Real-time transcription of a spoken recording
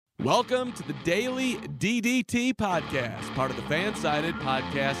Welcome to the Daily DDT Podcast, part of the Fansided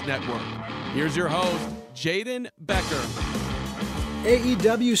Podcast Network. Here's your host, Jaden Becker.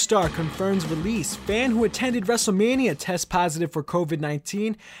 AEW star confirms release. Fan who attended WrestleMania tests positive for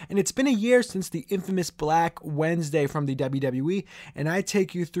COVID-19. And it's been a year since the infamous Black Wednesday from the WWE. And I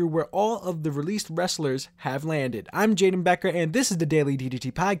take you through where all of the released wrestlers have landed. I'm Jaden Becker, and this is the Daily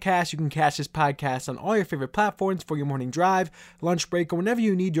DDT Podcast. You can catch this podcast on all your favorite platforms for your morning drive, lunch break, or whenever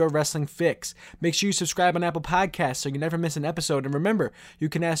you need your wrestling fix. Make sure you subscribe on Apple Podcasts so you never miss an episode. And remember, you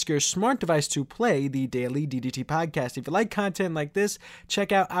can ask your smart device to play the Daily DDT Podcast. If you like content like this,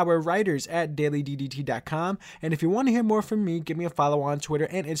 check out our writers at dailyddt.com. And if you want to hear more from me, give me a follow on Twitter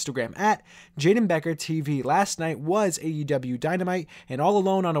and Instagram at Jaden Becker TV. Last night was AEW Dynamite, and all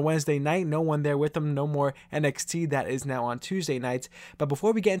alone on a Wednesday night, no one there with them, no more NXT. That is now on Tuesday nights. But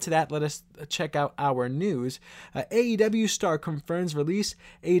before we get into that, let us check out our news. AEW star confirms release.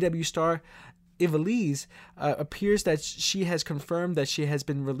 AEW star Ivelisse appears that she has confirmed that she has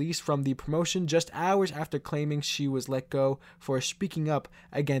been released from the promotion just hours after claiming she was let go for speaking up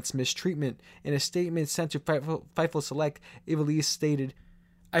against mistreatment. In a statement sent to Fightful Select, Ivelisse stated,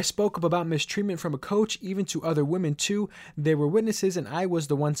 "I spoke up about mistreatment from a coach, even to other women too. There were witnesses and I was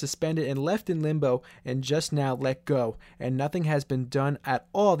the one suspended and left in limbo and just now let go. And nothing has been done at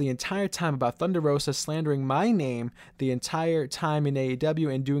all the entire time about Thunder Rosa slandering my name the entire time in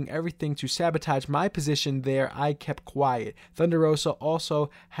AEW and doing everything to sabotage my position there. I kept quiet. Thunder Rosa also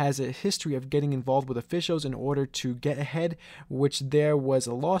has a history of getting involved with officials in order to get ahead, which there was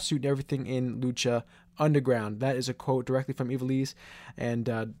a lawsuit and everything in Lucha Underground." That is a quote directly from Ivelisse,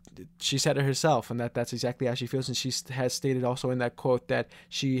 and she said it herself, and that's exactly how she feels, and she has stated also in that quote that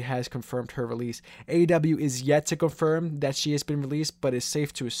she has confirmed her release. AEW is yet to confirm that she has been released, but it's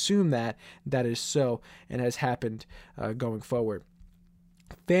safe to assume that that is so and has happened going forward.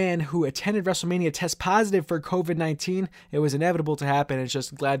 Fan who attended WrestleMania tests positive for COVID-19. It was inevitable to happen. It's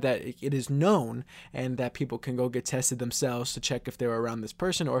just glad that it is known and that people can go get tested themselves to check if they were around this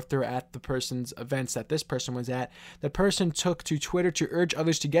person or if they're at the person's events that this person was at. The person took to Twitter to urge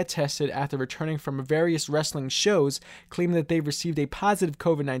others to get tested after returning from various wrestling shows, claiming that they received a positive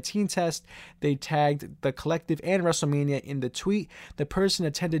COVID-19 test. They tagged the collective and WrestleMania in the tweet. The person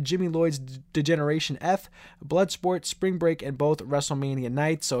attended Jimmy Lloyd's Degeneration F, Bloodsport, Spring Break, and both WrestleMania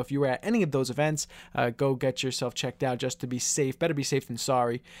nights. So if you were at any of those events, go get yourself checked out just to be safe. Better be safe than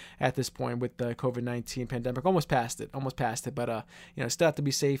sorry at this point with the COVID-19 pandemic. Almost past it, but still have to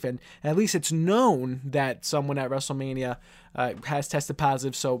be safe. And at least it's known that someone at WrestleMania has tested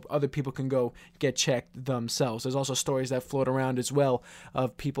positive, so other people can go get checked themselves. There's also stories that float around as well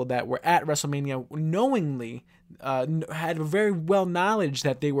of people that were at WrestleMania knowingly had very well knowledge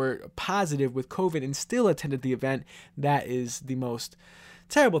that they were positive with COVID and still attended the event. That is the most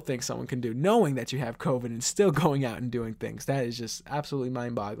terrible thing someone can do, knowing that you have COVID and still going out and doing things. That is just absolutely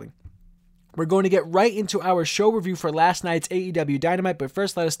mind-boggling. We're going to get right into our show review for last night's AEW Dynamite, but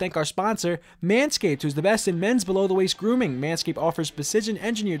first let us thank our sponsor, Manscaped, who's the best in men's below-the-waist grooming. Manscaped offers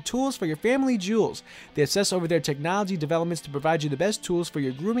precision-engineered tools for your family jewels. They obsess over their technology developments to provide you the best tools for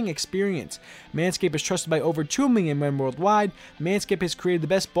your grooming experience. Manscaped is trusted by over 2 million men worldwide. Manscaped has created the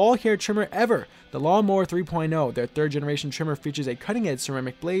best ball hair trimmer ever, the Lawnmower 3.0. Their third-generation trimmer features a cutting-edge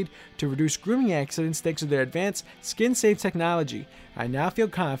ceramic blade to reduce grooming accidents thanks to their advanced skin-safe technology. I now feel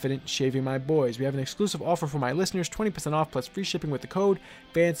confident shaving my boys. We have an exclusive offer for my listeners, 20% off plus free shipping with the code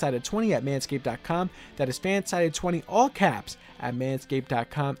FANSIDED20 at manscaped.com. That is FANSIDED20, all caps, at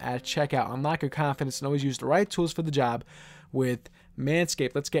manscaped.com at checkout. Unlock your confidence and always use the right tools for the job with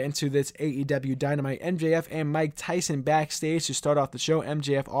Manscaped. Let's get into this AEW Dynamite. MJF and Mike Tyson backstage to start off the show.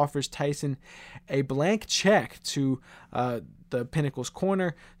 MJF offers Tyson a blank check to the Pinnacle's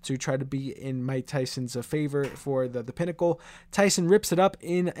corner to try to be in Mike Tyson's favor for the Pinnacle. Tyson rips it up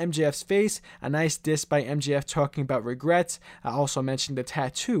in MJF's face. A nice diss by MJF talking about regrets. I also mentioned the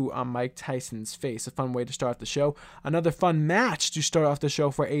tattoo on Mike Tyson's face. A fun way to start off the show. Another fun match to start off the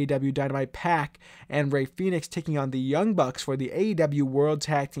show for AEW Dynamite. Pac and Rey Fenix taking on the Young Bucks for the AEW World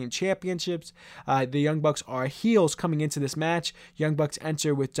Tag Team Championships. The Young Bucks are heels coming into this match. Young Bucks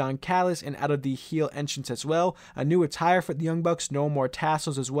enter with Don Callis and out of the heel entrance as well. A new attire for the Young Bucks, no more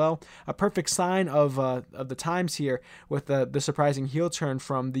tassels as well. A perfect sign of the times here with the surprising heel turn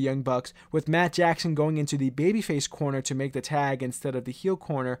from the Young Bucks, with Matt Jackson going into the babyface corner to make the tag instead of the heel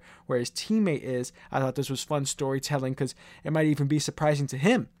corner where his teammate is. I thought this was fun storytelling because it might even be surprising to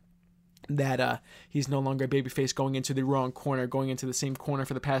him that he's no longer a babyface going into the wrong corner, going into the same corner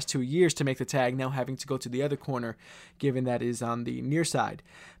for the past 2 years to make the tag, now having to go to the other corner, given that is on the near side.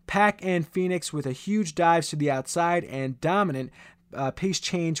 Pac and Phoenix with a huge dives to the outside and dominant. pace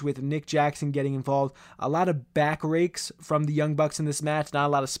change with Nick Jackson getting involved. A lot of back rakes from the Young Bucks in this match, not a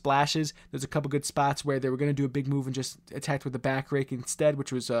lot of splashes. There's a couple good spots where they were going to do a big move and just attacked with the back rake instead,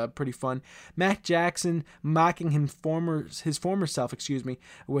 which was pretty fun. Matt Jackson mocking his former self,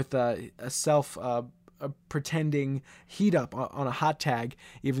 with a self pretending heat up on a hot tag,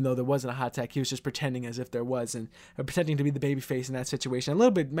 even though there wasn't a hot tag. He was just pretending as if there was, and pretending to be the babyface in that situation. A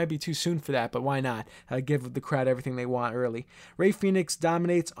little bit might be too soon for that, but why not? Give the crowd everything they want early. Rey Fenix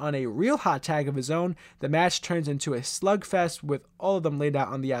dominates on a real hot tag of his own. The match turns into a slugfest with all of them laid out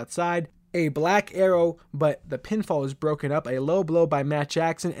on the outside. A black arrow, but the pinfall is broken up. A low blow by Matt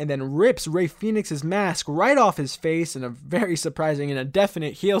Jackson, and then rips Rey Fenix's mask right off his face in a very surprising and a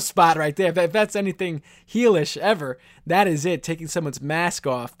definite heel spot right there. If that's anything heelish ever, that is it. Taking someone's mask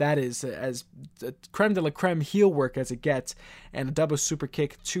off, that is as creme de la creme heel work as it gets. And a double super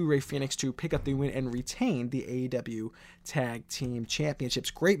kick to Rey Fenix to pick up the win and retain the AEW Tag Team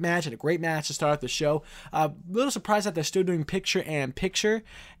Championships. Great match, and a great match to start off the show. A little surprised that they're still doing picture-in-picture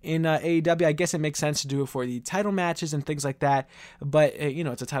in AEW. I guess it makes sense to do it for the title matches and things like that, but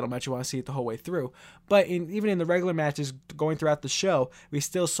it's a title match, you want to see it the whole way through. But even in the regular matches going throughout the show, we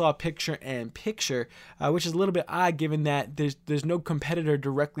still saw picture-in-picture, which is a little bit odd given that there's no competitor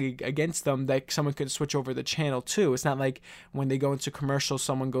directly against them that someone could switch over the channel to. It's not like when they go into commercial,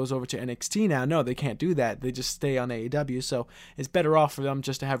 someone goes over to NXT now. No, they can't do that. They just stay on AEW, so it's better off for them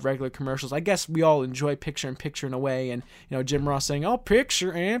just to have regular commercials. I guess we all enjoy picture-in-picture in a way, and Jim Ross saying, "Oh,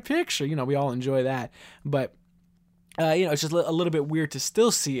 picture-in-picture," we all enjoy that, but it's just a little bit weird to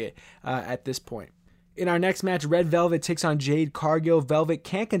still see it at this point. In our next match, Red Velvet takes on Jade Cargill. Velvet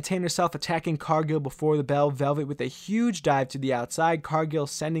can't contain herself, attacking Cargill before the bell. Velvet with a huge dive to the outside. Cargill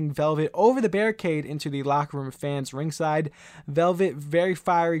sending Velvet over the barricade into the locker room fans ringside. Velvet, very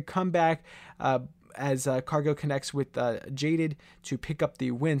fiery comeback as Cargill connects with Jaded to pick up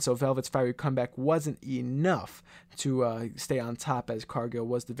the win. So Velvet's fiery comeback wasn't enough to stay on top, as Cargill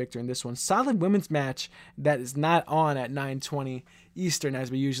was the victor in this one. Solid women's match that is not on at 9:20 Eastern as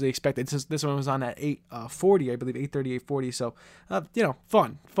we usually expected. This one was on at 8:40, I believe, 8:30, 8:40. So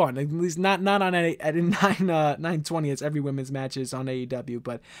fun. At least not on at 9:20. It's every women's match is on AEW,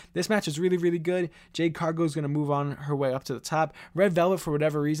 but this match is really, really good. Jade Cargill is going to move on her way up to the top. Red Velvet, for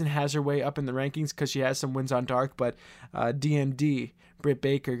whatever reason, has her way up in the rankings because she has some wins on Dark, but DMD, Britt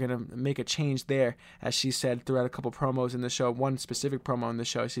Baker, going to make a change there, as she said throughout a couple promos in the show. One specific promo in the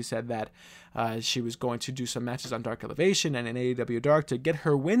show, she said that she was going to do some matches on Dark Elevation and in AEW Dark to get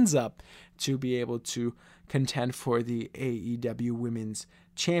her wins up to be able to contend for the AEW Women's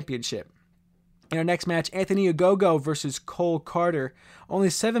Championship. In our next match, Anthony Ogogo versus Cole Carter.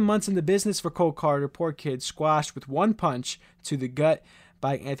 Only 7 months in the business for Cole Carter. Poor kid, squashed with one punch to the gut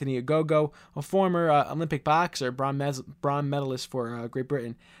by Anthony Ogogo, a former Olympic boxer, bronze medalist for Great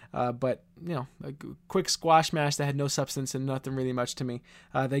Britain. But, a quick squash match that had no substance and nothing really much to me.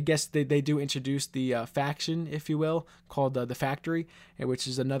 They do introduce the faction, if you will, called the Factory, which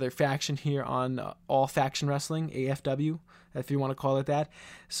is another faction here on All Faction Wrestling, AFW, if you want to call it that.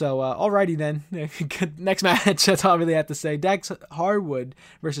 So, alrighty then. Next match, that's all I really have to say. Dax Harwood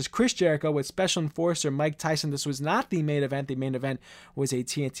versus Chris Jericho with Special Enforcer Mike Tyson. This was not the main event. The main event was a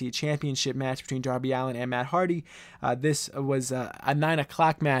TNT Championship match between Darby Allin and Matt Hardy. This was a 9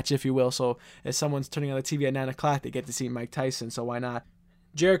 o'clock match, if you will. So if someone's turning on the TV at 9 o'clock, they get to see Mike Tyson, so why not?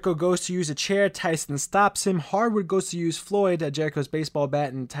 Jericho goes to use a chair, Tyson stops him. Harwood goes to use Floyd, Jericho's baseball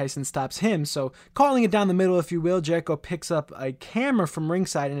bat, and Tyson stops him. So calling it down the middle, if you will, Jericho picks up a camera from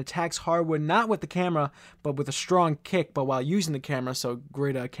ringside and attacks Harwood, not with the camera, but with a strong kick, but while using the camera, so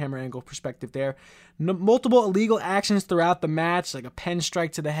great camera angle perspective there. Multiple illegal actions throughout the match, like a pen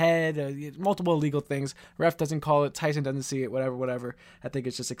strike to the head, multiple illegal things. Ref doesn't call it, Tyson doesn't see it, whatever. I think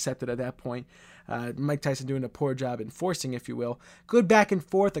it's just accepted at that point. Mike Tyson doing a poor job enforcing, if you will. Good back and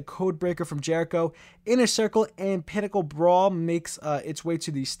forth, a code breaker from Jericho. Inner Circle and Pinnacle Brawl makes its way to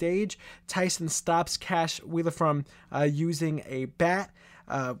the stage. Tyson stops Cash Wheeler from using a bat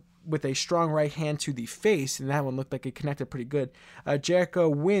with a strong right hand to the face, and that one looked like it connected pretty good. Jericho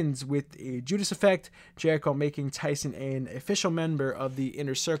wins with a Judas effect, Jericho making Tyson an official member of the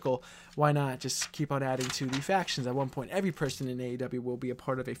Inner Circle. Why not just keep on adding to the factions? At one point, every person in AEW will be a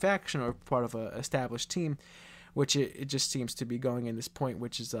part of a faction or part of an established team, which it just seems to be going in this point,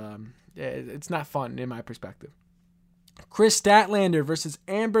 which is it's not fun in my perspective. Chris Statlander versus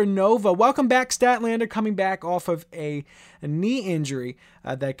Amber Nova. Welcome back, Statlander, coming back off of a knee injury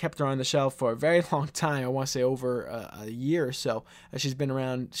that kept her on the shelf for a very long time. I want to say over a year or so. She's been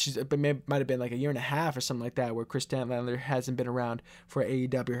around. Might have been like a year and a half or something like that, where Chris Statlander hasn't been around for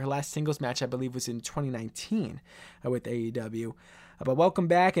AEW. Her last singles match, I believe, was in 2019 with AEW. But welcome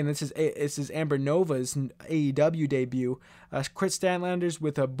back, and this is Amber Nova's AEW debut. Kris Statlander's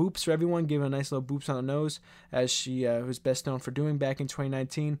with boops for everyone, giving a nice little boops on the nose, as she was best known for doing back in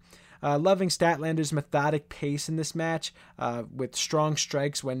 2019. Loving Statlander's methodic pace in this match, with strong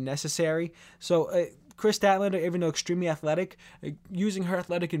strikes when necessary. So Kris Statlander, even though extremely athletic, using her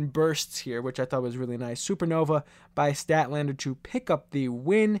athletic in bursts here, which I thought was really nice. Supernova by Statlander to pick up the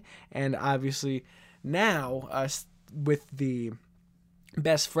win, and obviously now with the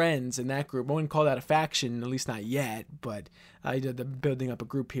best friends in that group, I wouldn't call that a faction, at least not yet, but they're building up a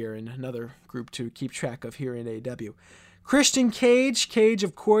group here and another group to keep track of here in AEW. Christian Cage,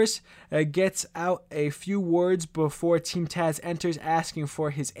 of course, gets out a few words before Team Taz enters, asking for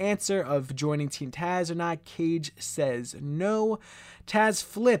his answer of joining Team Taz or not. Cage says no. Taz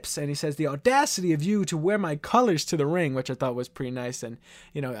flips and he says, "The audacity of you to wear my colors to the ring," which I thought was pretty nice. And,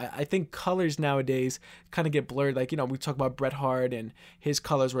 I think colors nowadays kind of get blurred. Like, we talk about Bret Hart and his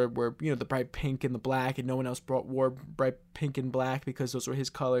colors were the bright pink and the black, and no one else wore bright pink and black because those were his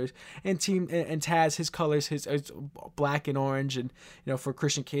colors. And Taz, his colors, his black and orange, and, for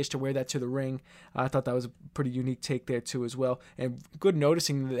Christian Cage to wear that to the ring, I thought that was a pretty unique take there too as well. And good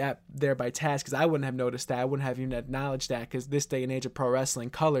noticing that there by Taz, because I wouldn't have noticed that. I wouldn't have even acknowledged that, because this day and age of pro wrestling,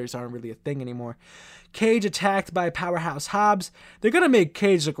 colors aren't really a thing anymore. Cage attacked by Powerhouse Hobbs. They're going to make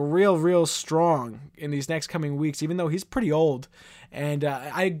Cage look real strong in these next coming weeks, even though he's pretty old. And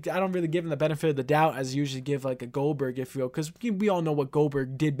I don't really give him the benefit of the doubt as I usually give like a Goldberg, if you will, because we all know what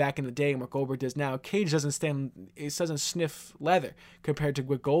Goldberg did back in the day and what Goldberg does now. Cage doesn't sniff leather compared to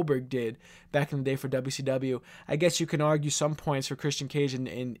what Goldberg did back in the day for WCW. I guess you can argue some points for Christian Cage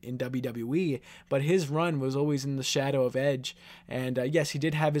in WWE, but his run was always in the shadow of Edge. And yes, he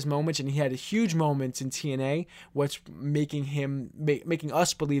did have his moments, and he had huge moments in TNA, what's making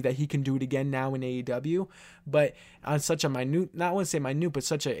us believe that he can do it again now in AEW. But on such a minute, not want to say minute, but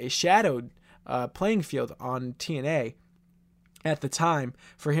such a shadowed playing field on TNA at the time,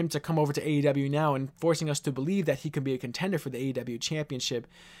 for him to come over to AEW now and forcing us to believe that he could be a contender for the AEW championship,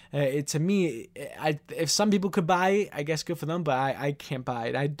 to me, if some people could buy it, I guess good for them, but I can't buy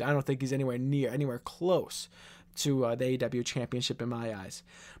it. I don't think he's anywhere close to the AEW championship in my eyes.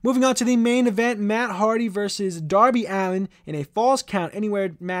 Moving on to the main event, Matt Hardy versus Darby Allin in a Falls Count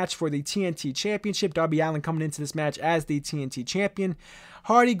Anywhere match for the TNT championship. Darby Allin coming into this match as the TNT champion.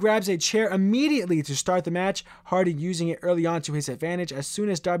 Hardy grabs a chair immediately to start the match, Hardy using it early on to his advantage. As soon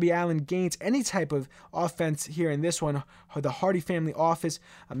as Darby Allin gains any type of offense here in this one, the Hardy family office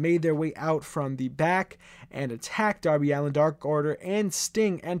made their way out from the back and attacked Darby Allin. Dark Order and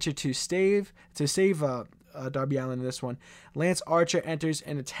Sting enter to save Darby Allin in this one. Lance Archer enters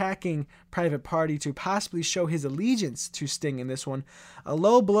an attacking Private Party to possibly show his allegiance to Sting in this one. A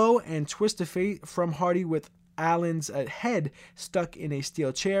low blow and twist of fate from Hardy with Allen's head stuck in a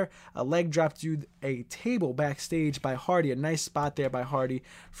steel chair. A leg drop through a table backstage by Hardy. A nice spot there by Hardy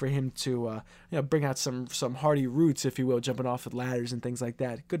for him to bring out some Hardy roots, if you will, jumping off of ladders and things like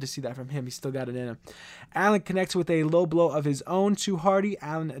that. Good to see that from him. He's still got it in him. Allen connects with a low blow of his own to Hardy.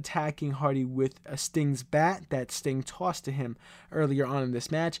 Allen attacking Hardy with a Sting's bat that Sting tossed to him earlier on in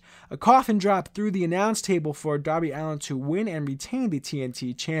this match. A coffin drop through the announce table for Darby Allin to win and retain the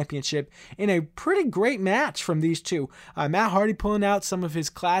TNT championship in a pretty great match from these two. Matt Hardy pulling out some of his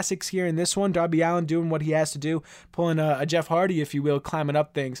classics here in this one. Darby Allin doing what he has to do, pulling a Jeff Hardy, if you will, climbing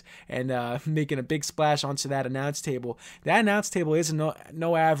up things and making a big splash onto that announce table. That announce table isn't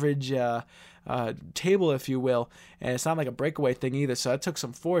no average table, if you will, and it's not like a breakaway thing either, so it took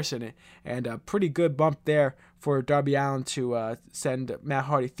some force in it, and a pretty good bump there for Darby Allin to send Matt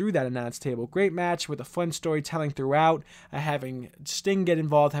Hardy through that announce table. Great match with a fun storytelling throughout, having Sting get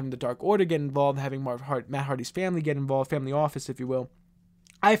involved, having the Dark Order get involved, having Matt Hardy's family get involved, family office, if you will.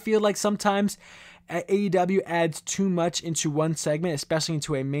 I feel like sometimes AEW adds too much into one segment, especially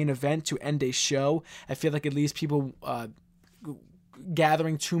into a main event to end a show. I feel like it leaves people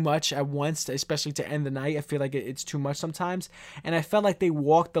gathering too much at once, especially to end the night. I feel like it's too much sometimes, and I felt like they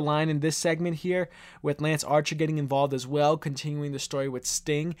walked the line in this segment here with Lance Archer getting involved as well, continuing the story with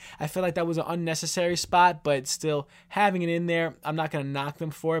Sting. I feel like that was an unnecessary spot, but still having it in there, I'm not going to knock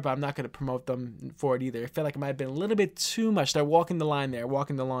them for it, but I'm not going to promote them for it either. I feel like it might have been a little bit too much. They're walking the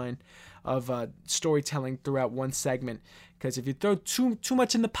line of storytelling throughout one segment, because if you throw too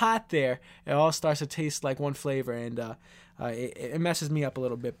much in the pot there, it all starts to taste like one flavor, and it messes me up a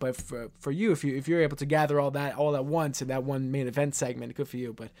little bit. But for you, if you're able to gather all that all at once in that one main event segment, good for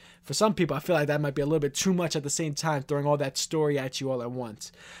you. But for some people, I feel like that might be a little bit too much at the same time, throwing all that story at you all at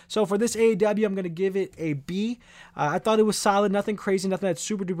once. So for this AEW, I'm going to give it a B. I thought it was solid, nothing crazy, nothing that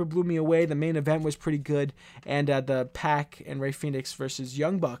super duper blew me away. The main event was pretty good, and the Pac and Rey Fenix versus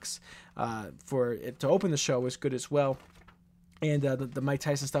Young Bucks for it to open the show was good as well. And the Mike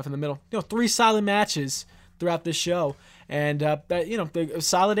Tyson stuff in the middle. 3 solid matches throughout this show. And,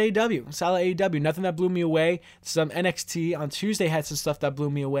 solid AEW. Nothing that blew me away. Some NXT on Tuesday had some stuff that blew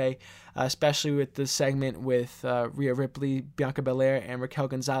me away, especially with the segment with Rhea Ripley, Bianca Belair, and Raquel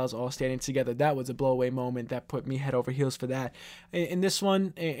Gonzalez all standing together. That was a blow-away moment that put me head over heels for that. In this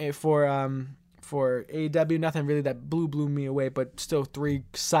one, for AEW, nothing really that blew me away, but still 3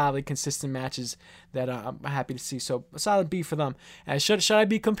 solid, consistent matches that I'm happy to see. So a solid B for them. And should I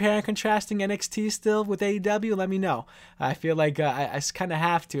be comparing and contrasting NXT still with AEW? Let me know. I feel like I kind of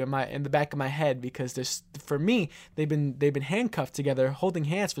have to in the back of my head, because for me they've been handcuffed together, holding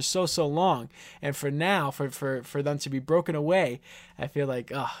hands for so long, and for them to be broken away, I feel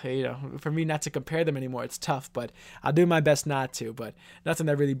like for me not to compare them anymore, it's tough. But I'll do my best not to. But nothing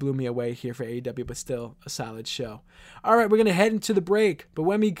that really blew me away here for AEW, but still a solid show. All right, we're gonna head into the break, but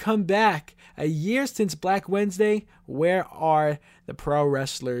when we come back, a year since Black Wednesday, where are the pro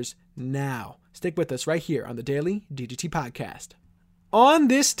wrestlers now? Stick with us right here on the Daily DDT Podcast. On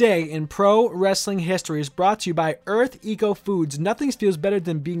this day in pro wrestling history is brought to you by Earth Eco Foods. Nothing feels better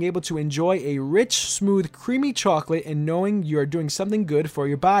than being able to enjoy a rich, smooth, creamy chocolate and knowing you are doing something good for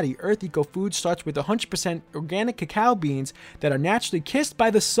your body. Earth Eco Foods starts with 100% organic cacao beans that are naturally kissed by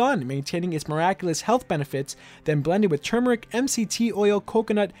the sun, maintaining its miraculous health benefits, then blended with turmeric, MCT oil,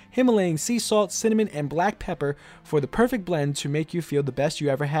 coconut, Himalayan sea salt, cinnamon, and black pepper for the perfect blend to make you feel the best you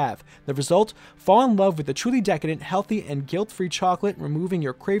ever have. The result? Fall in love with the truly decadent, healthy, and guilt-free chocolate, removing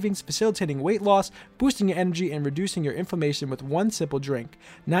your cravings, facilitating weight loss, boosting your energy, and reducing your inflammation with one simple drink.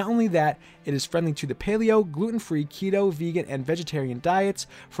 Not only that, it is friendly to the paleo, gluten-free, keto, vegan, and vegetarian diets.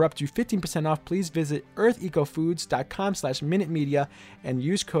 For up to 15% off, please visit earthecofoods.com/minutemedia and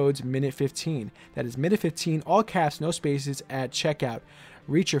use codes MINUTE15. That is MINUTE15, all caps, no spaces, at checkout.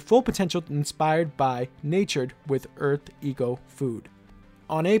 Reach your full potential inspired by Natured with Earth Eco Food.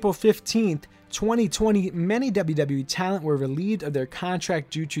 On April 15th, 2020, many WWE talent were relieved of their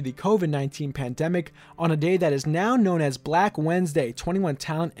contract due to the COVID-19 pandemic. On a day that is now known as Black Wednesday, 21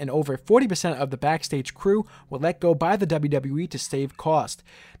 talent and over 40% of the backstage crew were let go by the WWE to save cost.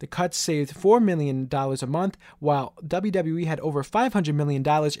 The cuts saved $4 million a month, while WWE had over $500 million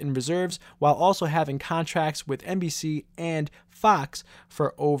in reserves, while also having contracts with NBC and Fox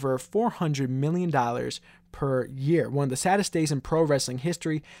for over $400 million per year. One of the saddest days in pro wrestling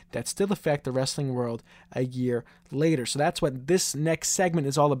history that still affect the wrestling world a year later. So that's what this next segment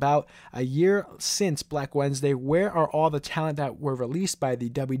is all about. A year since Black Wednesday, where are all the talent that were released by the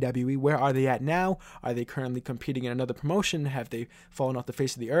WWE? Where are they at now? Are they currently competing in another promotion? Have they fallen off the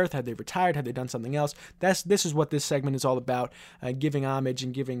face of the earth? Have they retired? Have they done something else? This is what this segment is all about, giving homage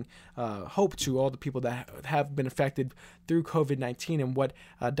and giving hope to all the people that have been affected through COVID-19 and what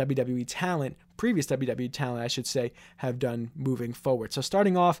WWE talent, previous WWE talent, I should say, have done moving forward. So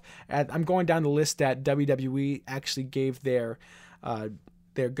starting off, I'm going down the list that WWE actually gave their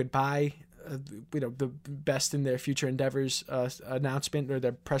goodbye, the best in their future endeavors announcement or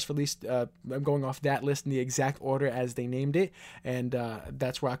their press release. I'm going off that list in the exact order as they named it, and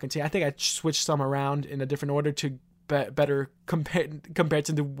that's where I'll continue. I think I switched some around in a different order to better compared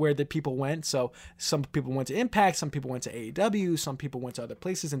to where the people went. So some people went to Impact, some people went to AEW, some people went to other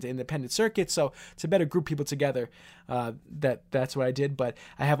places into independent circuits. So to better group people together, that's what I did. But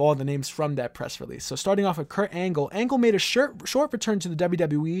I have all the names from that press release. So starting off with Kurt Angle. Angle made a short return to the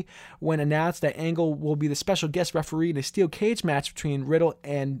WWE when announced that Angle will be the special guest referee in a steel cage match between Riddle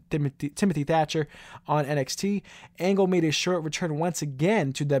and Timothy Thatcher on NXT. Angle made a short return once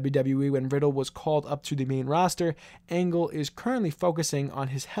again to WWE when Riddle was called up to the main roster. Angle is currently focusing on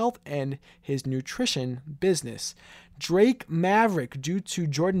his health and his nutrition business. Drake Maverick, due to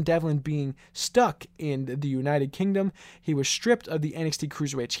Jordan Devlin being stuck in the United Kingdom, he was stripped of the NXT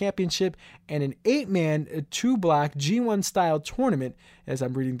Cruiserweight Championship, and an 8-man, 2-block G1 style tournament, as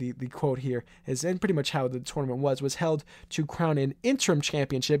I'm reading the quote here, and pretty much how the tournament was held to crown an interim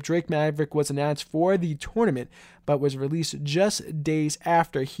championship. Drake Maverick was announced for the tournament, but was released just days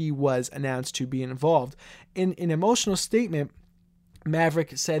after he was announced to be involved. In an emotional statement,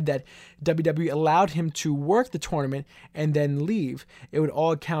 Maverick said that WWE allowed him to work the tournament and then leave. It would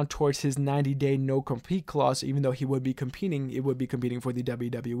all count towards his 90-day no-compete clause, even though he would be competing. It would be competing for the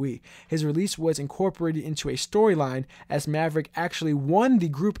WWE. His release was incorporated into a storyline as Maverick actually won the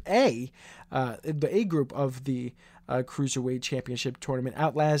Group A, the A group of the Cruiserweight Championship tournament,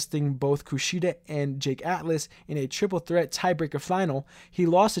 outlasting both Kushida and Jake Atlas in a triple threat tiebreaker final. He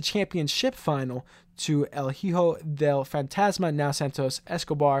lost the championship final to El Hijo del Fantasma, now Santos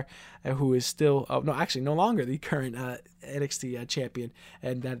Escobar, who is still, no longer the current NXT champion,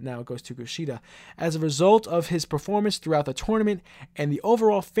 and that now goes to Kushida. As a result of his performance throughout the tournament and the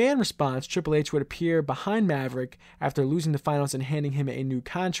overall fan response, Triple H would appear behind Maverick after losing the finals and handing him a new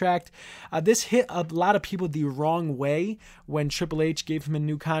contract. This hit a lot of people the wrong way when Triple H gave him a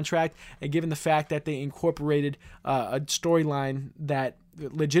new contract, and given the fact that they incorporated a storyline that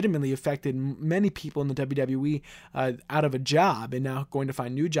legitimately affected many people in the WWE out of a job and now going to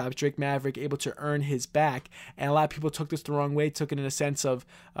find new jobs. Drake Maverick able to earn his back, and a lot of people took this the wrong way, took it in a sense of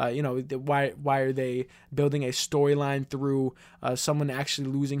why are they building a storyline through someone actually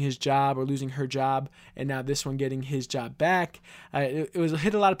losing his job or losing her job, and now this one getting his job back. It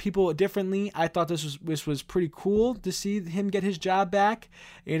hit a lot of people differently. I thought this was pretty cool to see him get his job back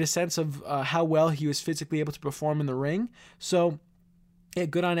in a sense of how well he was physically able to perform in the ring. So yeah,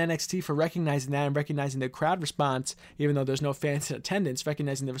 good on NXT for recognizing that and recognizing the crowd response, even though there's no fans in attendance,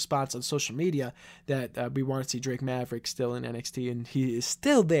 recognizing the response on social media that we want to see Drake Maverick still in NXT, and he is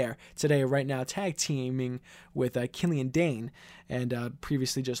still there today, right now, tag teaming with Killian Dane, and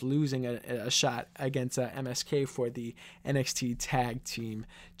previously just losing a shot against MSK for the NXT Tag Team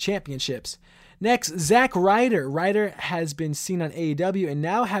Championships. Next, Zack Ryder. Ryder has been seen on AEW and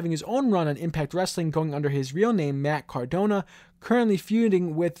now having his own run on Impact Wrestling, going under his real name, Matt Cardona, currently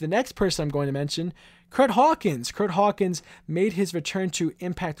feuding with the next person I'm going to mention, Curt Hawkins. Curt Hawkins made his return to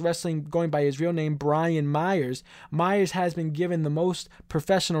Impact Wrestling going by his real name, Brian Myers. Myers has been given the most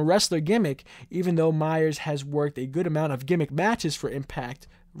professional wrestler gimmick, even though Myers has worked a good amount of gimmick matches for Impact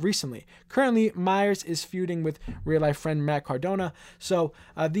recently. Currently, Myers is feuding with real-life friend Matt Cardona. So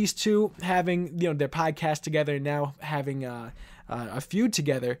these two having their podcast together and now having a feud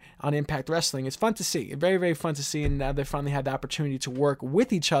together on Impact Wrestling is fun to see. Very, very fun to see, and now they finally had the opportunity to work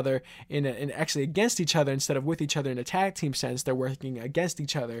with each other in actually against each other instead of with each other in a tag team sense. They're working against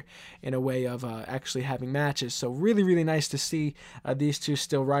each other in a way of actually having matches. So really, really nice to see these two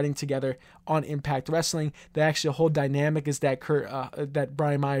still riding together on Impact Wrestling. The actual whole dynamic is that that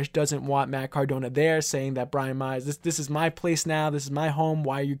Brian Myers doesn't want Matt Cardona there, saying that Brian Myers, this is my place now, this is my home,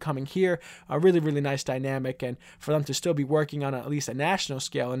 why are you coming here? A really, really nice dynamic, and for them to still be working on at least a national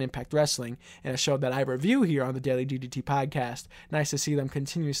scale in Impact Wrestling, and a show that I review here on the Daily DDT podcast. Nice to see them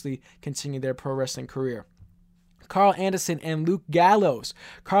continue their pro wrestling career. Carl Anderson and Luke Gallows.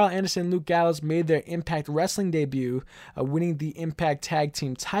 Carl Anderson and Luke Gallows made their Impact Wrestling debut, winning the Impact Tag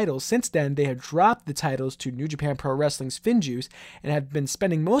Team titles. Since then, they have dropped the titles to New Japan Pro Wrestling's FinJuice and have been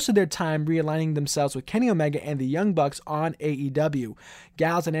spending most of their time realigning themselves with Kenny Omega and the Young Bucks on AEW.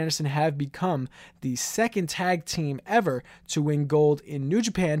 Gallows and Anderson have become the second tag team ever to win gold in New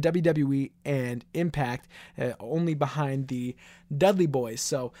Japan, WWE, and Impact, only behind the Dudley Boys.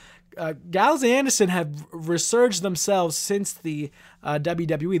 So Gallows and Anderson have resurged themselves since the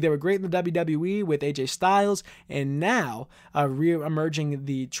WWE. They were great in the WWE with AJ Styles, and now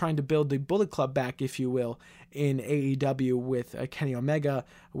re-emerging, trying to build the Bullet Club back, if you will, in AEW with Kenny Omega,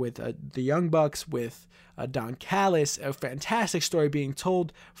 with the Young Bucks, with Don Callis. A fantastic story being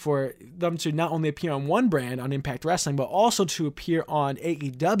told for them to not only appear on one brand on Impact Wrestling, but also to appear on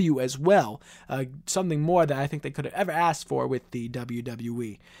AEW as well. Something more that I think they could have ever asked for with the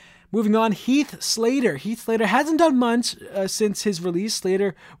WWE. Moving on, Heath Slater. Heath Slater hasn't done much since his release.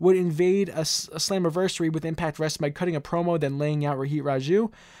 Slater would invade a Slammiversary with Impact Wrestling by cutting a promo, then laying out Rohit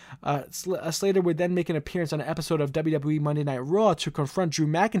Raju. Slater would then make an appearance on an episode of WWE Monday Night Raw to confront Drew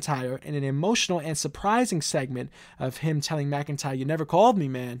McIntyre in an emotional and surprising segment of him telling McIntyre, "You never called me,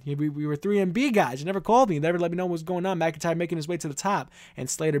 man. We were 3MB guys. You never called me. You never let me know what was going on." McIntyre making his way to the top, and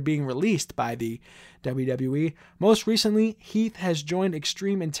Slater being released by the WWE. Most recently, Heath has joined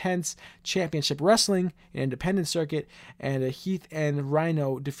Extreme Intense Championship Wrestling, an independent circuit, and Heath and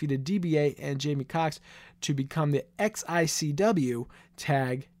Rhino defeated DBA and Jamie Cox to become the XICW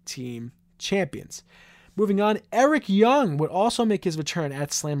Tag Team Champions. Moving on, Eric Young would also make his return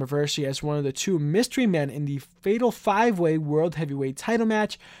at Slammiversary as one of the two mystery men in the Fatal 5-Way World Heavyweight title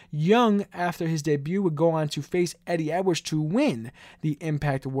match. Young, after his debut, would go on to face Eddie Edwards to win the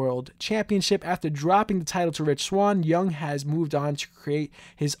Impact World Championship. After dropping the title to Rich Swann, Young has moved on to create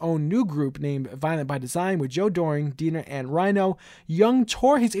his own new group named Violent by Design with Joe Doring, Diener, and Rhino. Young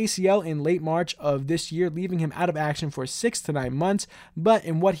tore his ACL in late March of this year, leaving him out of action for 6 to 9 months, but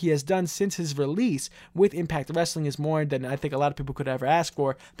in what he has done since his release with Impact Wrestling is more than I think a lot of people could ever ask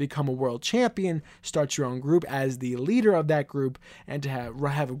for. Become a world champion, start your own group as the leader of that group, and to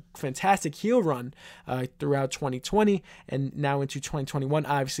have a fantastic heel run throughout 2020 and now into 2021.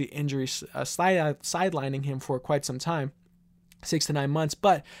 Obviously, injuries sidelining him for quite some time. 6 to 9 months,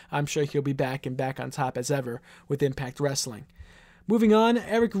 but I'm sure he'll be back on top as ever with Impact Wrestling. Moving on,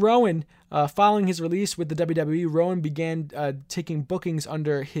 Eric Rowan, following his release with the WWE, Rowan began taking bookings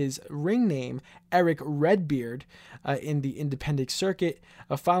under his ring name, Eric Redbeard, in the independent circuit.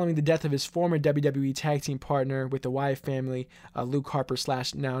 Following the death of his former WWE tag team partner with the Wyatt family, Luke Harper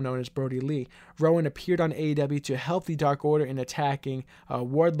 / now known as Brody Lee, Rowan appeared on AEW to help the Dark Order in attacking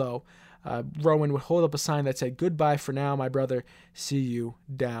Wardlow. Rowan would hold up a sign that said, "Goodbye for now, my brother. See you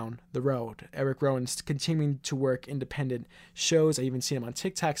down the road." Eric Rowan's continuing to work independent shows. I even see him on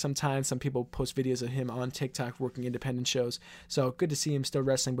TikTok sometimes. Some people post videos of him on TikTok working independent shows. So good to see him still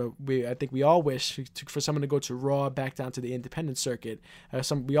wrestling, but I think we all wish for someone to go to Raw, back down to the independent circuit.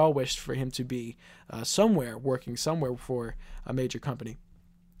 We all wish for him to be working somewhere for a major company.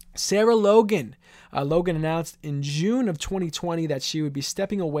 Sarah Logan. Logan announced in June of 2020 that she would be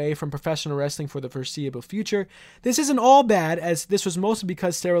stepping away from professional wrestling for the foreseeable future. This isn't all bad, as this was mostly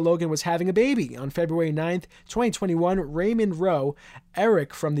because Sarah Logan was having a baby. On February 9th, 2021, Raymond Rowe,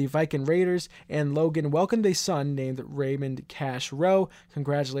 Eric from the Viking Raiders, and Logan welcomed a son named Raymond Cash Rowe.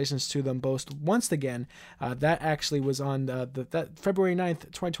 Congratulations to them both once again. That actually was on that February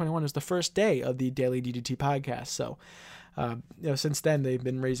 9th, 2021 was the first day of the Daily DDT podcast. So, since then they've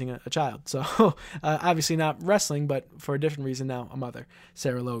been raising a child. So obviously not wrestling, but for a different reason now, a mother,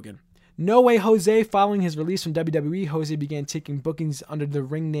 Sarah Logan. No Way Jose, following his release from WWE, Jose began taking bookings under the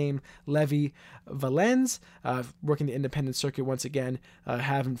ring name Levy Valens, working the independent circuit once again.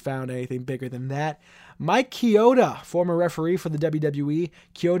 Haven't found anything bigger than that. Mike Chioda, former referee for the WWE.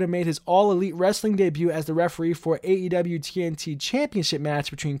 Chioda made his All Elite Wrestling debut as the referee for AEW TNT Championship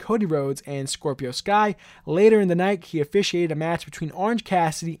match between Cody Rhodes and Scorpio Sky. Later in the night, he officiated a match between Orange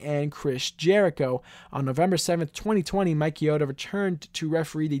Cassidy and Chris Jericho. On November 7th, 2020, Mike Chioda returned to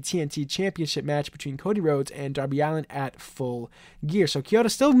referee the TNT Championship match between Cody Rhodes and Darby Allin at Full Gear. So Chioda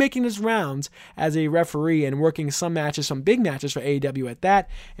still making his rounds as a referee and working some big matches for AEW at that.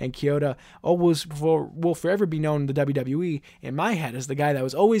 And Chioda will forever be known in the WWE, in my head, as the guy that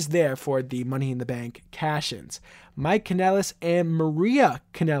was always there for the Money in the Bank cash-ins. Mike Kanellis and Maria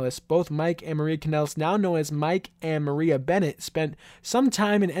Kanellis, both Mike and Maria Kanellis, now known as Mike and Maria Bennett, spent some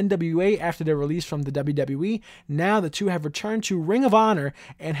time in NWA after their release from the WWE. Now the two have returned to Ring of Honor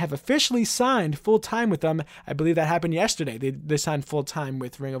and have officially signed full-time with them. I believe that happened yesterday. They signed full-time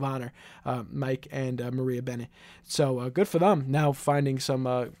with Ring of Honor, Mike and Maria Bennett. So good for them, now finding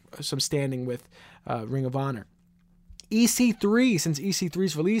some standing with Ring of Honor. EC3, since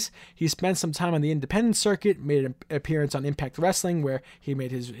EC3's release, he spent some time on the independent circuit, made an appearance on Impact Wrestling, where he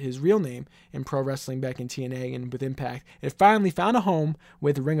made his real name in pro wrestling back in TNA and with Impact. It finally found a home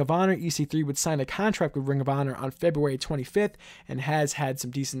with Ring of Honor. EC3 would sign a contract with Ring of Honor on February 25th and has had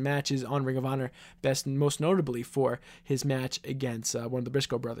some decent matches on Ring of Honor, most notably for his match against one of the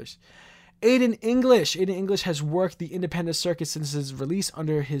Briscoe brothers. Aiden English has worked the independent circuit since his release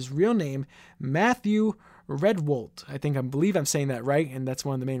under his real name, Matthew Redwolt. I believe I'm saying that right, and that's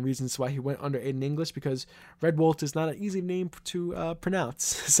one of the main reasons why he went under Aiden English, because Redwolt is not an easy name to pronounce.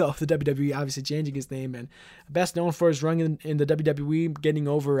 So the WWE obviously changing his name, and best known for his run in the WWE, getting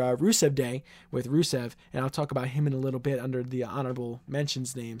over Rusev Day with Rusev, and I'll talk about him in a little bit under the honorable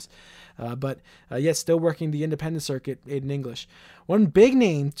mentions names. But still working the independent circuit, Aiden English. One big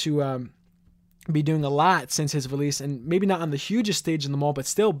name to be doing a lot since his release, and maybe not on the hugest stage in the mall, but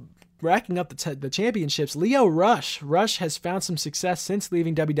still racking up the championships. Lio Rush. Rush has found some success since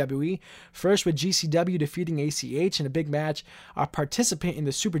leaving WWE. First with GCW defeating ACH in a big match, a participant in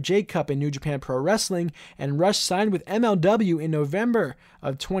the Super J Cup in New Japan Pro Wrestling, and Rush signed with MLW in November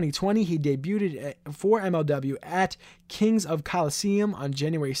of 2020. He debuted for MLW at Kings of Coliseum on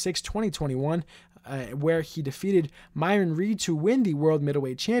January 6, 2021. Where he defeated Myron Reed to win the World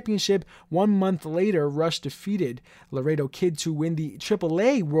Middleweight Championship. 1 month later, Rush defeated Laredo Kid to win the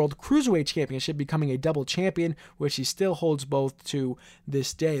AAA World Cruiserweight Championship, becoming a double champion, which he still holds both to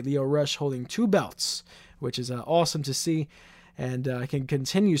this day. Lio Rush holding 2 belts which is awesome to see. And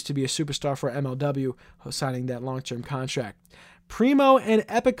continues to be a superstar for MLW, signing that long-term contract. Primo and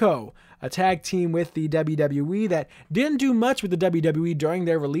Epico, a tag team with the WWE that didn't do much with the WWE during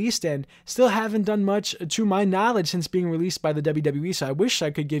their release and still haven't done much to my knowledge since being released by the WWE. So I wish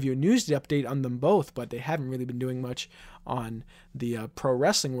I could give you a news update on them both, but they haven't really been doing much on the pro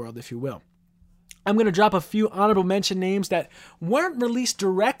wrestling world, if you will. I'm going to drop a few honorable mention names that weren't released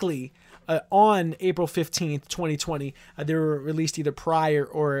directly on April 15th, 2020. They were released either prior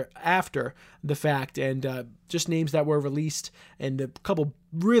or after the fact, and just names that were released, and a couple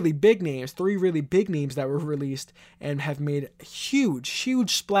really big names, 3 really big names that were released and have made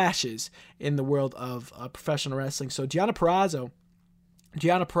huge splashes in the world of professional wrestling. So Deonna Purrazzo,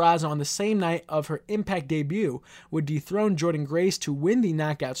 on the same night of her Impact debut, would dethrone Jordynne Grace to win the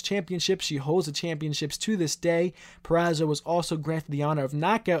Knockouts Championship. She holds the championships to this day. Purrazzo was also granted the honor of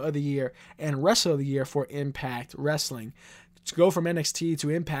Knockout of the Year and Wrestler of the Year for Impact Wrestling. To go from NXT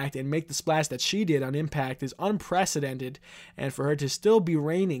to Impact and make the splash that she did on Impact is unprecedented, and for her to still be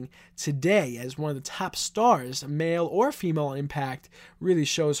reigning today as one of the top stars, male or female, on Impact really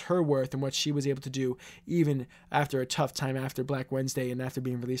shows her worth and what she was able to do even after a tough time after Black Wednesday and after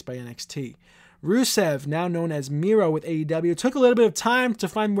being released by NXT. Rusev, now known as Miro with AEW, took a little bit of time to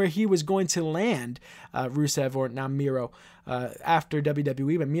find where he was going to land, Rusev, or now Miro, after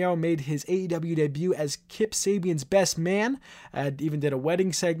WWE, but Miro made his AEW debut as Kip Sabian's best man, even did a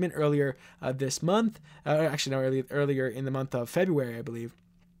wedding segment earlier this month, earlier in the month of February, I believe.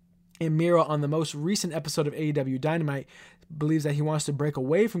 And Miro, on the most recent episode of AEW Dynamite, believes that he wants to break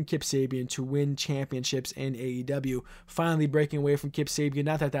away from Kip Sabian to win championships in AEW. Finally breaking away from Kip Sabian.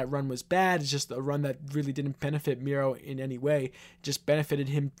 Not that run was bad, it's just a run that really didn't benefit Miro in any way. It just benefited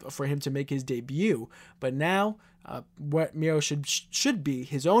him for him to make his debut. But now, what Miro should be,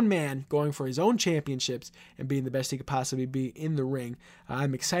 his own man, going for his own championships and being the best he could possibly be in the ring.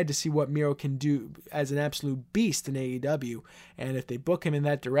 I'm excited to see what Miro can do as an absolute beast in AEW, and if they book him in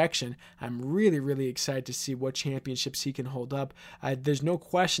that direction, I'm really excited to see what championships he can hold up. There's no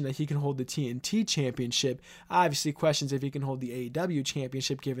question that he can hold the TNT championship. Obviously, questions if he can hold the AEW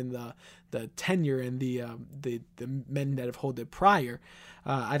championship given the tenure and the men that have held it prior.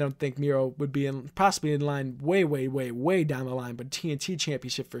 I don't think Miro would be possibly in line way down the line, but TNT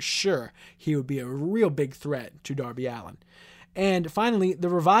championship for sure, he would be a real big threat to Darby Allin. And finally, The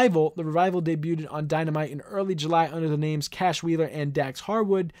Revival. The Revival debuted on Dynamite in early July under the names Cash Wheeler and Dax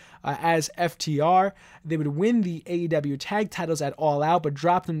Harwood as FTR. They would win the AEW tag titles at All Out, but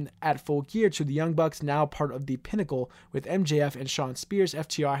drop them at Full Gear to the Young Bucks, now part of the Pinnacle with MJF and Shawn Spears.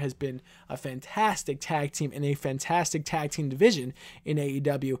 FTR has been a fantastic tag team in a fantastic tag team division in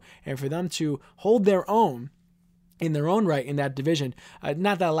AEW, and for them to hold their own in their own right in that division,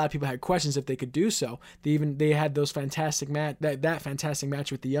 not that a lot of people had questions if they could do so. They had those fantastic fantastic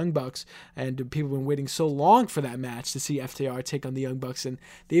match with the Young Bucks, and people have been waiting so long for that match to see FTR take on the Young Bucks, and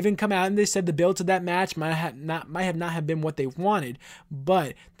they even come out and they said the build to that match might have not been what they wanted,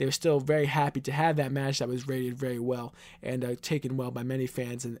 but they were still very happy to have that match that was rated very well and taken well by many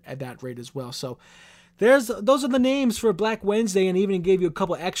fans at that rate as well. So those are the names for Black Wednesday, and even gave you a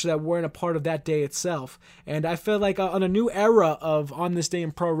couple extra that weren't a part of that day itself. And I feel like on a new era of On This Day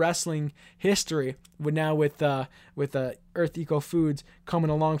in Pro Wrestling history, with Earth Eco Foods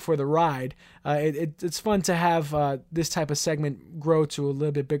coming along for the ride, it's fun to have this type of segment grow to a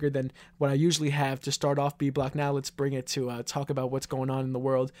little bit bigger than what I usually have to start off B Block. Now let's bring it to talk about what's going on in the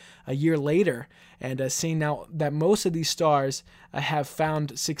world a year later, and seeing now that most of these stars have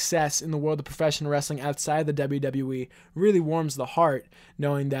found success in the world of professional wrestling outside the WWE really warms the heart,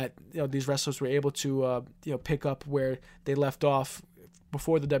 knowing that these wrestlers were able to pick up where they left off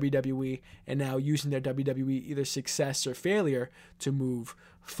before the WWE, and now using their WWE either success or failure to move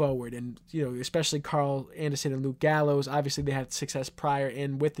forward. And especially Carl Anderson and Luke Gallows, obviously they had success prior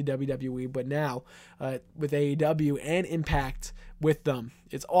in with the WWE, but now with AEW and Impact with them,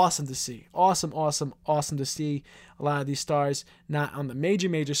 it's awesome to see. Awesome to see a lot of these stars not on the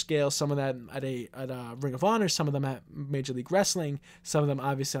major scale, some of them at Ring of Honor, some of them at Major League Wrestling, some of them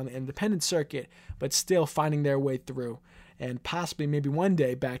obviously on the independent circuit, but still finding their way through, and possibly maybe one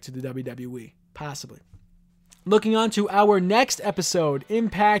day back to the WWE. Possibly. Looking on to our next episode,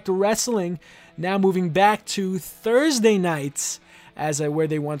 Impact Wrestling, now moving back to Thursday nights as where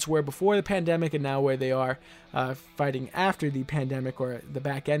they once were before the pandemic, and now where they are fighting after the pandemic, or the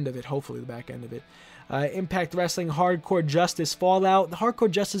back end of it, hopefully the back end of it. Impact Wrestling Hardcore Justice Fallout. The Hardcore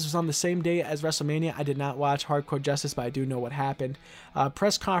Justice was on the same day as WrestleMania. I did not watch Hardcore Justice, but I do know what happened.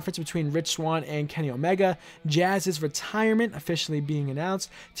 Press conference between Rich Swann and Kenny Omega. Jazz's retirement officially being announced.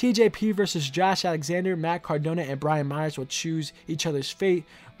 TJP versus Josh Alexander. Matt Cardona and Brian Myers will choose each other's fate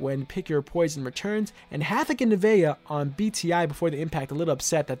when Pick Your Poison returns. And Havoc and Nevaeh on BTI before the Impact. A little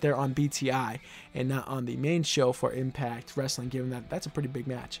upset that they're on BTI and not on the main show for Impact Wrestling, given that that's a pretty big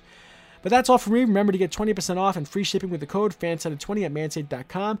match. But that's all for me. Remember to get 20% off and free shipping with the code FANSIDED20 at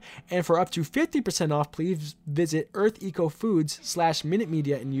manscaped.com. And for up to 50% off, please visit EarthEcoFoods/Minute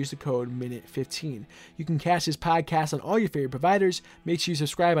Media and use the code MINUTE15. You can catch this podcast on all your favorite providers. Make sure you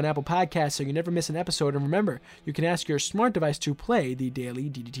subscribe on Apple Podcasts so you never miss an episode. And remember, you can ask your smart device to play the Daily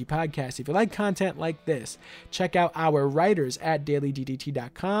DDT Podcast. If you like content like this, check out our writers at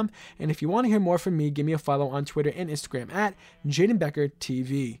dailyddt.com. And if you want to hear more from me, give me a follow on Twitter and Instagram at Jaden Becker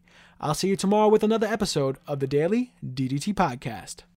TV. I'll see you tomorrow with another episode of the Daily DDT Podcast.